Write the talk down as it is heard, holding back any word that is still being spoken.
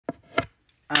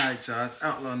Alright, y'all, it's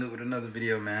Outlaw Nuke with another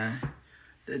video, man.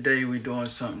 Today we doing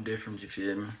something different, you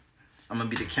feel me? I'm gonna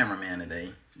be the cameraman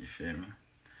today, you feel me?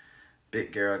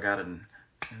 Big girl got a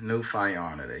new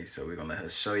firearm today, so we're gonna let her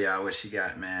show y'all what she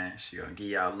got, man. She gonna give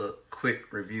y'all a little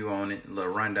quick review on it, a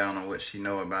little rundown on what she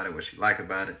know about it, what she like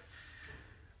about it.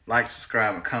 Like,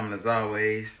 subscribe, and comment as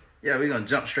always. Yeah, we're gonna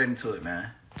jump straight into it,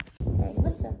 man. Alright,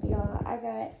 what's up, y'all? I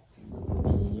got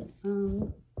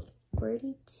the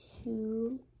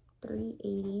 42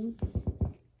 380,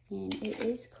 and it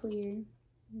is clear.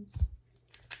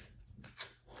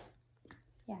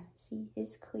 Yeah, see,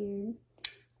 it's clear.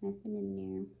 Nothing in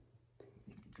there.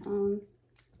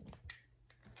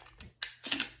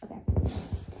 Okay.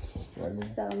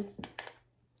 So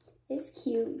it's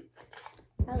cute.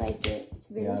 I like it. It's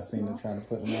very small. I seen her trying to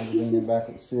put the magazine in back.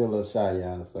 She a little shy,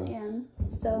 y'all. So yeah.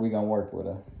 So we gonna work with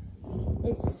her.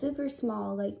 It's super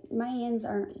small. Like, my hands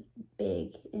aren't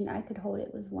big, and I could hold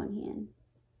it with one hand.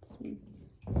 See?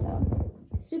 So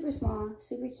super small,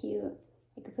 super cute.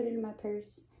 I could put it in my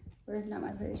purse, or not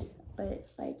my purse, but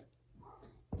like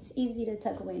it's easy to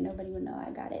tuck away. Nobody would know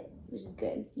I got it, which is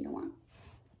good. You don't want,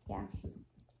 yeah.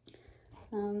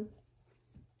 Am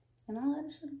I allowed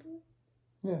to show the bullets?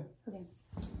 Yeah. Okay.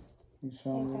 You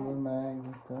showing me the mags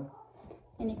and stuff.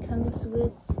 And it comes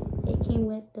with, it came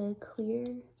with the clear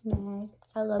mag.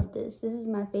 I love this. This is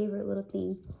my favorite little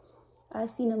thing. I've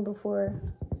seen them before,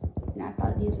 and I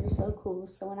thought these were so cool.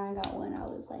 So when I got one, I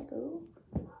was like, oh,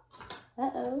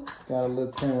 uh-oh. Got a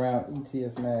little 10-round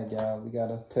ETS mag, y'all. We got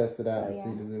to test it out to see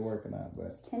if it's working out. But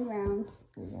it's 10 rounds.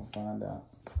 We're going to find out.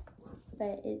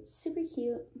 But it's super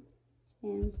cute.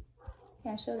 And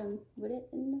yeah, I showed them with it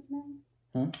in the mag.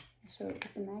 Huh? I showed it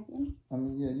with the mag in. I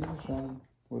mean, yeah, you can show them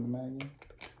with the mag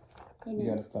in. You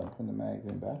got to start putting the mags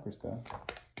in backwards, though.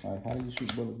 Like, how do you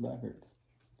shoot bullets backwards?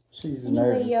 She's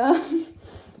nervous. Y'all.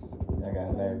 I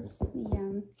got nervous.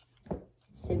 Yeah.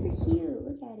 Super cute.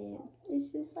 Look at it. It's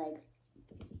just like...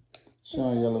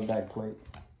 Showing your little back plate.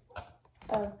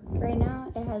 Oh, right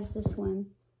now it has this one.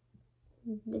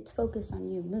 It's focused on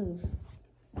you. Move.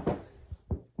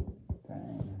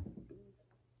 Dang.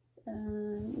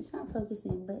 It's not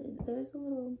focusing, but there's a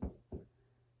little...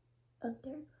 Oh,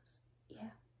 there it goes.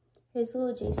 Yeah. There's a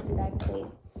little Jason back plate.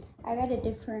 I got a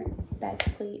different back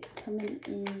plate coming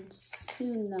in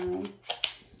soon, though.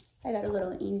 I got a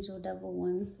little angel devil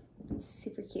one. It's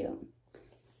super cute.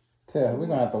 Tell, we're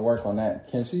going to have to work on that.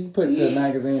 Can she put the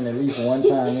magazine at least one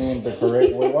time in the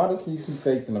correct way? Why does she keep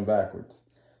facing them backwards?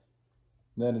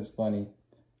 That is funny.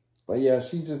 But yeah,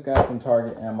 she just got some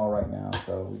target ammo right now,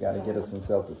 so we got to get her some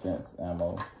self-defense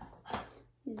ammo.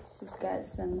 This has got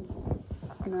some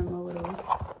normal little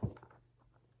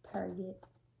target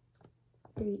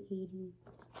 380.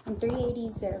 And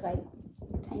 380s are like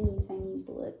tiny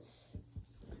bullets.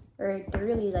 Or they're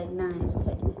really like knives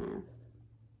cut in half.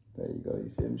 There you go, you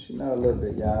feel me? She know a little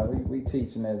bit, y'all. We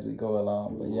teaching as we go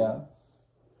along, but yeah.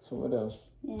 So what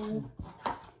else? And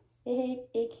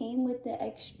it came with the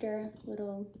extra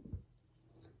little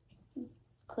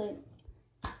clip,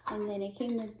 and then it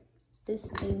came with this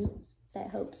thing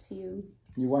that helps you.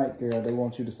 You white, girl. They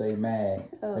want you to say mag.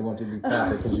 Oh. They want you to be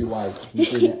proper because you white.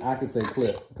 You I could say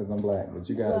clip because I'm black, but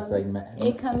you gotta say mag.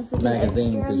 It comes with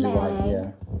magazine an extra because you're white. mag.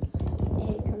 Yeah.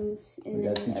 It comes in we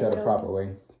gotta teach her the proper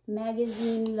way.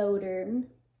 Magazine loader.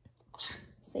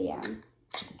 So yeah.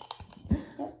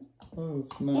 Yep. Oh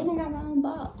snap! And I got my own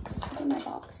box. Look at my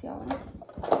box, y'all.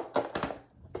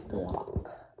 Glock.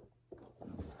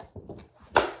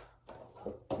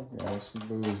 Yeah, she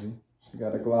bougie. She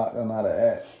got a Glock on how to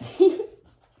act.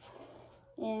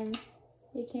 And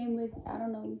it came with, I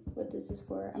don't know what this is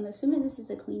for. I'm assuming this is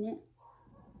to clean it.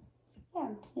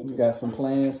 Yeah. You got some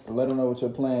plans? Let them know what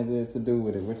your plans is to do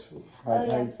with it. How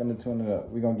you finna tune it up?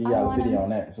 We're gonna give y'all a video on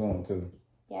that soon too.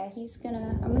 Yeah,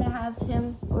 I'm gonna have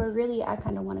him, or really I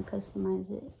kind of want to customize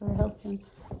it or help him.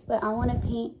 But I want to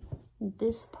paint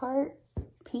this part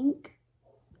pink,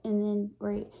 and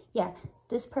then,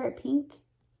 this part pink,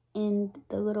 and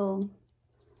the little,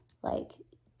 like,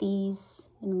 these,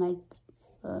 and like,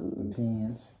 the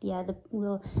pins. Yeah, the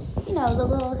little, the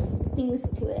little things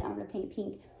to it. I'm gonna paint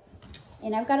pink.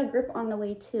 And I've got a grip on the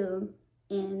way too.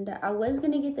 And I was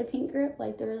gonna get the pink grip,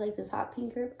 like there was like this hot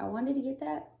pink grip. I wanted to get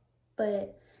that,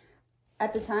 but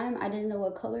at the time I didn't know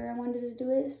what color I wanted to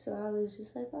do it. So I was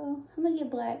just like, oh, I'm gonna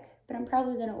get black, but I'm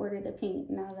probably gonna order the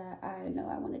pink now that I know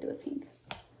I want to do it pink.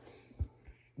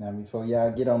 Now before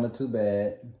y'all get on the too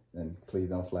bad, and please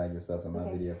don't flag yourself in my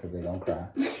video because they're gonna cry.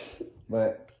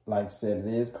 But like I said, it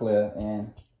is clear,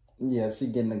 and yeah, she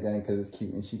getting the gun because it's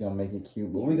cute and she gonna make it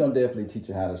cute. But we gonna definitely teach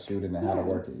her how to shoot it and how to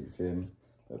work it, you feel me?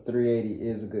 The 380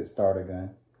 is a good starter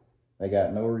gun. They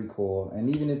got no recoil. And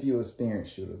even if you're an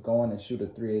experienced shooter, going and shoot a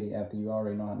 380 after you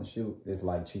already know how to shoot is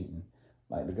like cheating.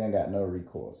 Like, the gun got no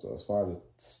recoil. So as far as the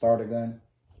starter gun,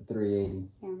 the 380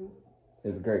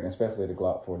 is great, especially the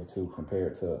Glock 42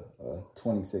 compared to a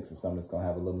 26 or something that's going to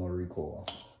have a little more recoil.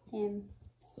 And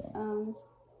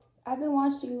I've been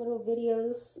watching little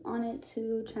videos on it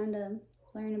too, trying to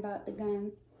learn about the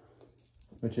gun.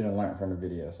 What you done learn from the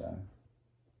video, son?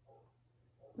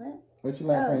 What? What you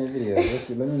learned from your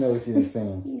videos? Let me know what you done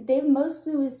seen. They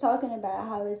mostly was talking about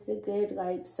how it's a good,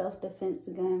 like, self-defense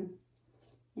gun.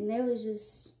 And they was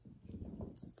just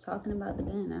talking about the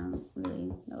gun. I don't really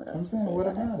know what else to say. What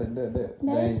about it?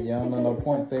 You don't know no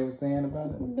points they were saying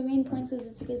about it? The main points was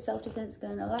it's a good self-defense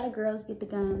gun. A lot of girls get the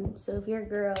gun. So if you're a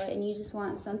girl and you just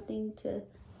want something to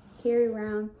carry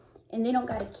around, and they don't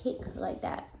got a kick like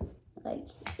that. Like,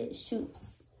 it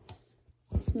shoots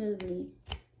smoothly.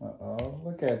 Uh-oh,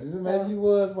 look at you. Maybe you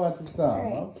was watching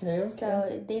something. Right. Okay.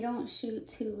 So they don't shoot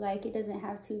too, like, it doesn't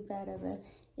have too bad of a...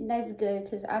 And that's good,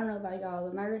 because I don't know about y'all,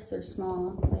 but my wrists are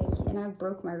small. Like, and I've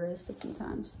broke my wrist a few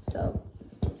times. So,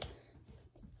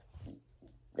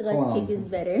 the less kick is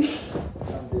better.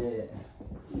 I'm dead.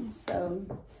 So,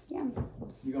 yeah.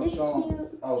 You gonna show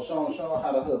them? Oh, show them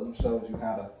how to hook. Showed you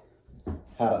how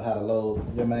to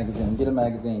load your magazine. Get a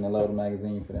magazine and load a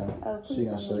magazine for them. Oh, please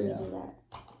don't let me do that.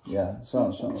 Yeah,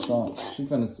 show.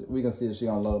 We gonna see if she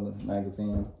gonna load the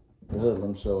magazine. The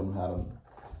hoodlum showed them how to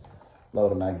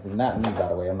load a magazine. Not me, by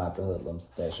the way. I'm not the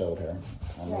hoodlums that showed her.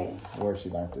 I know where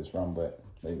she learned this from, but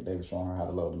they were showing her how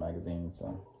to load the magazine.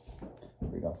 So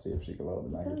we gonna see if she can load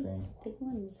the magazine. They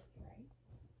going this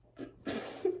way,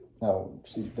 right? No,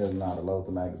 she doesn't know how to load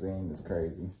the magazine. It's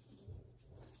crazy.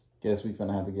 Guess we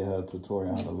finna have to get her a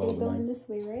tutorial on how to load the magazine. They're going this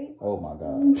way, right? Oh my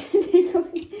God.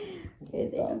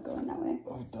 They're not going that way.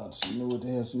 I thought she knew what the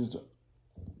hell she was doing.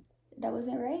 That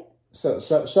wasn't right? So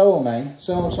show them, man.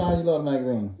 Show them how you load the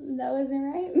magazine. That wasn't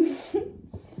right.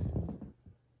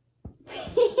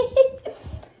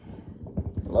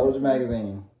 Load the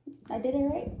magazine. I did it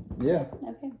right? Yeah.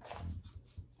 Okay.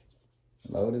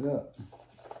 Load it up.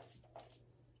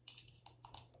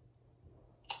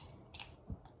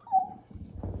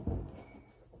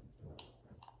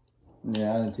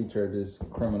 Yeah, I didn't teach her this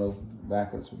criminal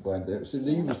backwards, but these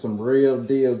were some real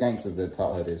deal gangsters that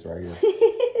taught her this right here.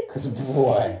 Cause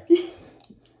boy,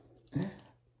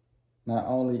 not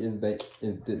only did they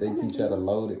teach her to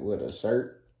load it with a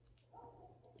shirt.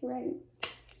 Right.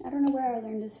 I don't know where I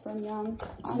learned this from, y'all.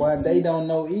 Boy, they don't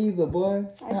know either, boy.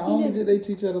 Not only did they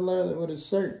teach her to learn it with a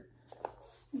shirt,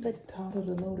 but they taught her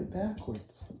to load it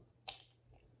backwards.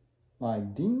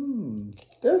 Like, dang,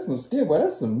 that's some skill, boy.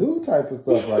 That's some new type of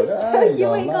stuff right there. I ain't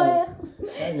gonna lie.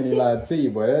 I ain't gonna lie to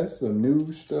you, boy. That's some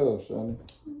new stuff, Shawty.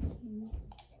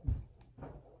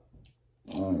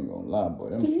 I ain't gonna lie, boy.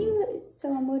 So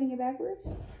I'm loading it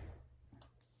backwards?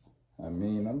 I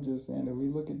mean, I'm just saying that we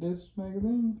look at this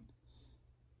magazine.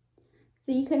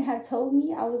 So you couldn't have told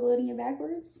me I was loading it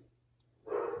backwards?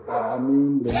 I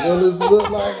mean, the bullets look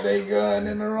like they going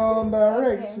in the wrong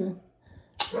direction.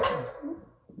 Okay.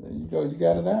 There you go. You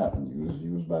got it out.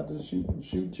 You was about to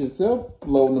shoot yourself,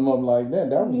 loading them up like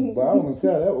that. That was, I was gonna say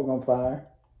that was gonna fire.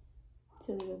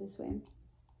 So they go this way.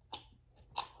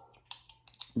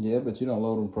 Yeah, but you don't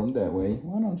load them from that way.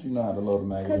 Why don't you know how to load a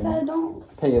magazine? Because I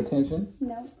don't. Pay attention.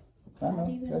 No. I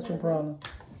know. That's your problem.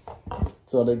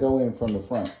 So they go in from the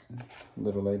front,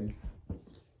 little lady.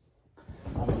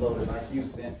 I'm gonna load it like you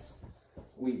since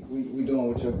we doing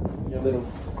with your little.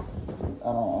 I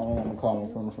don't want to call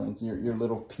them from the front. Your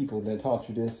little people that taught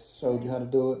you this, showed you how to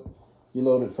do it. You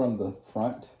load it from the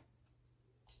front.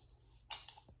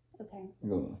 Okay. You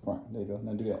go to the front. There you go.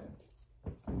 Now do that.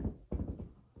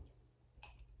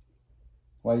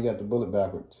 Why you got the bullet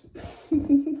backwards? There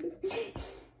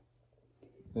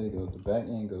you go. The back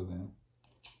end goes in.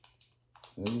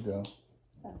 There you go.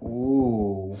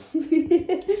 Ooh.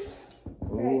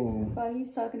 Right. While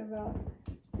he's talking about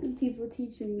people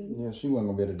teaching me. Yeah, she wasn't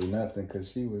gonna be able to do nothing because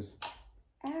she was.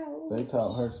 Ow. They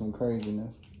taught her some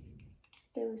craziness.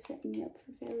 They were setting me up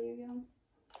for failure, y'all.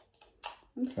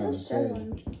 I'm still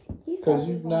struggling. He's because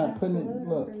you're not putting it.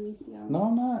 Look. No,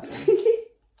 I'm not.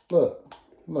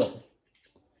 Look.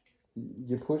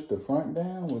 You push the front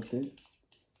down with it.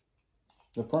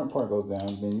 The front part goes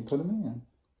down, then you put them in.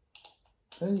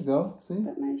 There you go. See?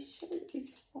 But my shirt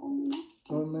is falling off.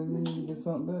 Well, maybe you need to get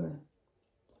something better.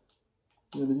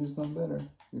 You gotta use something better.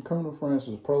 Your criminal friends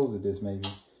was pros at this, maybe.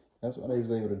 That's why they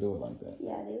was able to do it like that.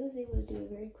 Yeah, they was able to do it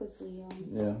very quickly, y'all.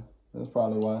 Yeah, that's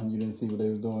probably why you didn't see what they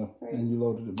was doing. Right. And you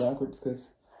loaded it backwards,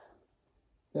 because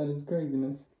that is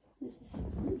craziness. This is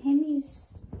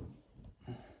Hemi's.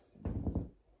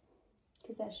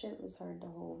 Because that shirt was hard to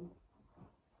hold.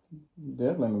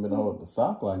 Definitely been hold the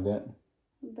sock like that.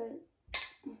 But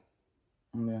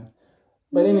yeah.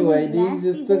 But anyway, these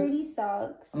just dirty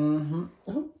socks. Mm-hmm.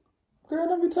 Girl,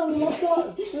 don't be telling me my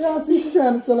socks. Yeah, see, she's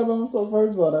trying to sell about my socks.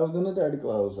 First of all, that was in the dirty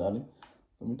clothes, honey.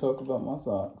 Let me talk about my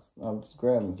socks. I'm just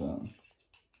grabbing something.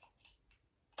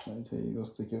 Let me tell you, go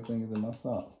stick your fingers in my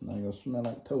socks. Now you're gonna smell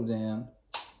like toe jam.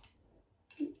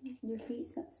 Your feet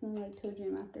smell like toe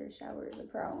jam after a shower is a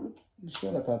problem.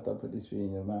 Shut up after I put these feet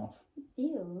in your mouth.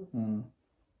 Ew. Mm.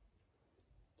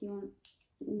 Do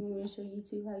you want me to show you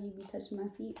too how you be touching my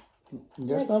feet?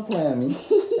 Girl, stop playing me.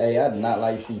 Hey, I do not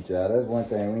like feet, y'all. That's one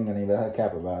thing we ain't gonna even let her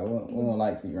cap about. We don't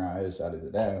like feet around here,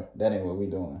 y'all. That ain't what we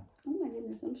doing. Oh my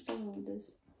goodness, I'm struggling with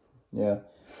this. Yeah.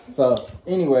 So,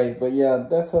 anyway, but yeah,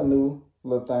 that's her new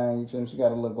little thing. You feel me? She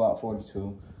got a little Glock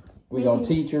 42. We gonna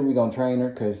teach her. We gonna train her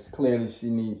because clearly she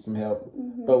needs some help.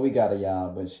 Mm-hmm. But we got her,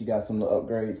 y'all. But she got some little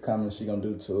upgrades coming. She gonna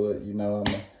do to it. You know, I'm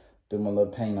gonna do my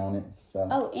little paint on it. So.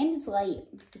 Oh, and it's light.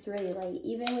 It's really light.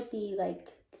 Even with the,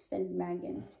 extended mag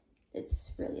in,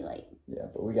 it's really light. Yeah,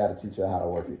 but we got to teach her how to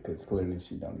work it because clearly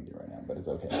she don't need it right now. But it's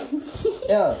okay.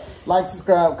 Yeah, like,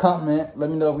 subscribe, comment. Let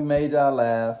me know if we made y'all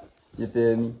laugh. You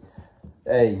feel me?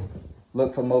 Hey,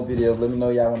 look for more videos. Let me know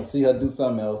y'all want to see her do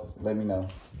something else. Let me know.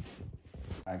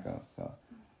 All right, go. So,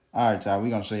 all right, y'all. We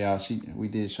gonna show y'all. We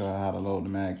did show her how to load the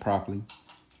mag properly.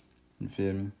 You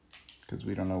feel me? Because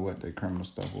we don't know what the criminal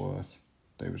stuff was.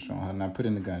 They were showing her. Now put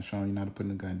in the gun. Showing you how to put in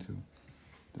the gun too.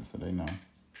 Just so they know.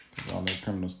 Cause all that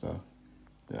criminal stuff.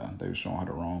 Yeah, they were showing her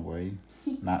the wrong way.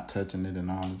 Not touching it and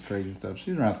all this crazy stuff.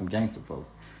 She's around some gangster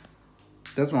folks.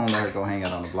 That's why I don't let her go hang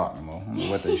out on the block no more. I don't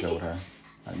know what they showed her.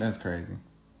 Like, that's crazy.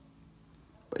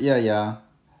 But yeah, y'all.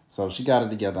 So she got it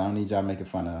together. I don't need y'all making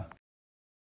fun of her.